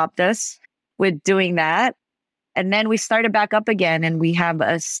 it stopped us with doing that. And then we started back up again, and we have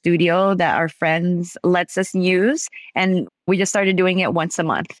a studio that our friends lets us use. And we just started doing it once a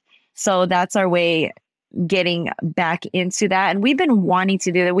month. So that's our way getting back into that. And we've been wanting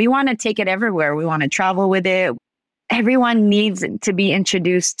to do that. We want to take it everywhere. We want to travel with it. Everyone needs to be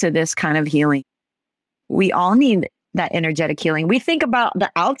introduced to this kind of healing. We all need that energetic healing. We think about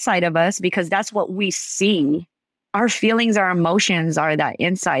the outside of us because that's what we see. Our feelings, our emotions are that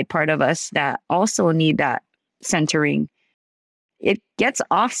inside part of us that also need that centering. it gets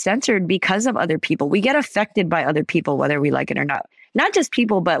off-centered because of other people. We get affected by other people, whether we like it or not. Not just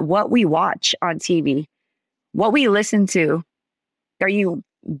people, but what we watch on TV, what we listen to. Are you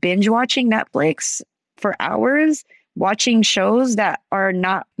binge watching Netflix for hours, watching shows that are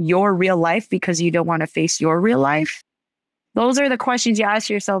not your real life because you don't want to face your real life? Those are the questions you ask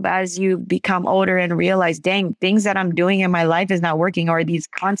yourself as you become older and realize, dang, things that I'm doing in my life is not working, or these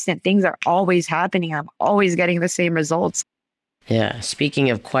constant things are always happening. I'm always getting the same results. Yeah. Speaking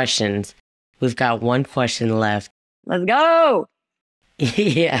of questions, we've got one question left. Let's go.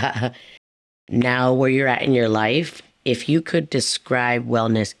 Yeah. Now, where you're at in your life, if you could describe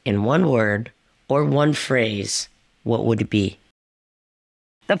wellness in one word or one phrase, what would it be?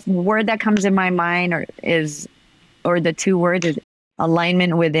 The word that comes in my mind or the two words is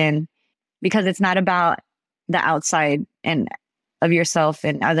alignment within, because it's not about the outside and of yourself.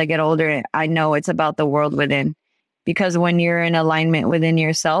 And as I get older, I know it's about the world within, because when you're in alignment within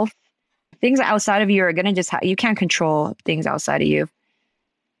yourself, things outside of you are going to you can't control things outside of you.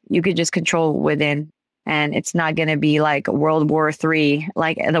 You could just control within, and it's not going to be like World War III,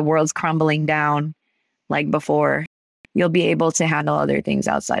 like the world's crumbling down like before. You'll be able to handle other things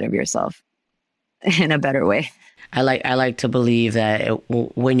outside of yourself in a better way. I like to believe that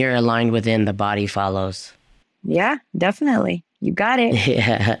when you're aligned within, the body follows. Yeah, definitely. You got it.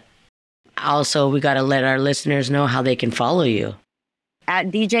 Yeah. Also, we got to let our listeners know how they can follow you.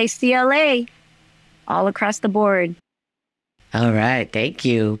 At DJ CLA, all across the board. All right. Thank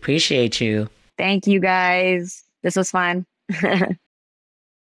you. Appreciate you. Thank you, guys. This was fun.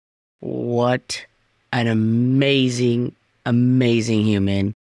 What an amazing, amazing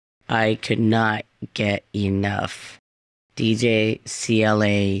human. I could not get enough. DJ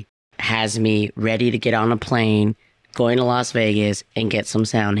CLA has me ready to get on a plane, going to Las Vegas, and get some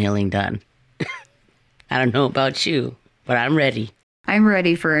sound healing done. I don't know about you, but I'm ready. I'm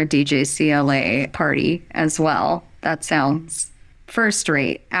ready for a DJ CLA party as well. That sounds first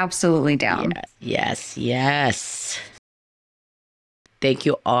rate. Absolutely down. Yes. Thank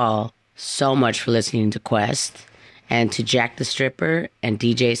you all so much for listening to Quest, and to Jacq the Stripper and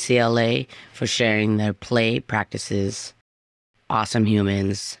DJ CLA for sharing their play practices. Awesome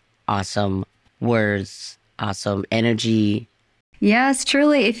humans, awesome words, awesome energy. Yes,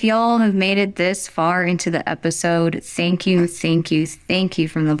 truly. If y'all have made it this far into the episode, thank you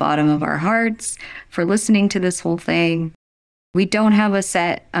from the bottom of our hearts for listening to this whole thing. We don't have a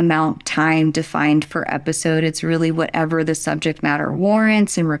set amount time defined per episode. It's really whatever the subject matter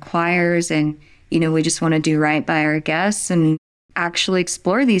warrants and requires. And, we just want to do right by our guests and actually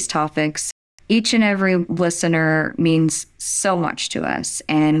explore these topics. Each and every listener means so much to us.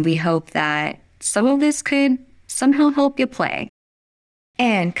 And we hope that some of this could somehow help you play.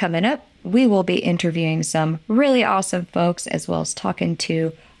 And coming up, we will be interviewing some really awesome folks, as well as talking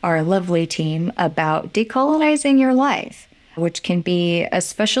to our lovely team about decolonizing your life, which can be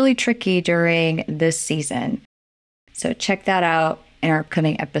especially tricky during this season. So check that out in our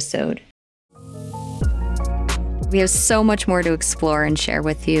upcoming episode. We have so much more to explore and share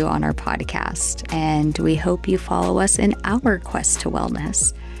with you on our podcast, and we hope you follow us in our quest to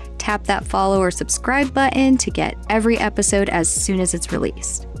wellness. Tap that follow or subscribe button to get every episode as soon as it's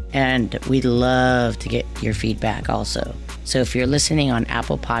released. And we'd love to get your feedback also. So if you're listening on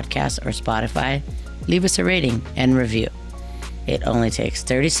Apple Podcasts or Spotify, leave us a rating and review. It only takes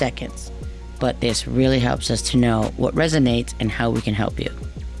 30 seconds, but this really helps us to know what resonates and how we can help you.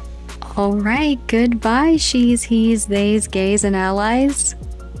 All right, goodbye, she's, he's, theys, gays, and allies.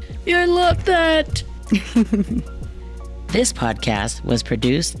 I love that. This podcast was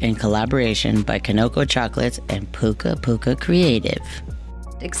produced in collaboration by Kanoko Chocolates and Puka Puka Creative.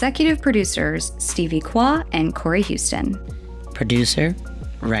 Executive producers Stevie Kwa and Corey Houston. Producer,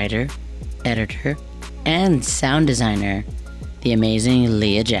 writer, editor, and sound designer, the amazing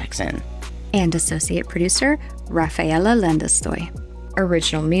Leah Jackson. And associate producer Rafaela Lendestoy.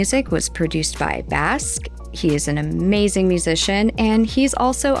 Original music was produced by Basque. He is an amazing musician, and he's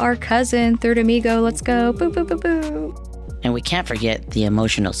also our cousin, third amigo. Let's go. Boo, boo, boo, boo. And we can't forget the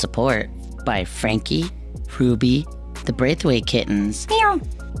emotional support by Frankie, Ruby, the Braithwaite Kittens, Meow.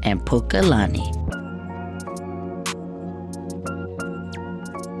 and Pukalani.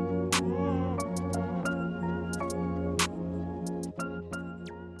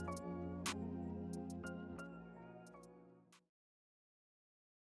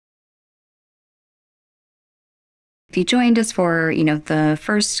 If you joined us for, the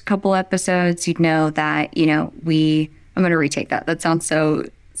first couple episodes, you'd know that, I'm going to retake that. That sounds so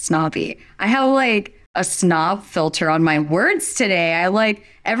snobby. I have a snob filter on my words today. I like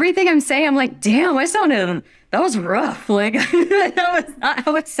everything I'm saying. I'm like, damn, that was rough. Like that was not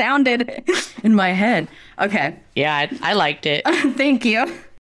how it sounded in my head. Okay. Yeah, I liked it. Thank you.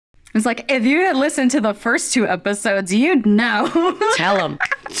 It's like, if you had listened to the first 2 episodes, you'd know. Tell them.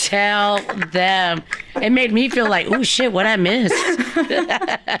 Tell them. It made me feel like, oh shit, what I missed.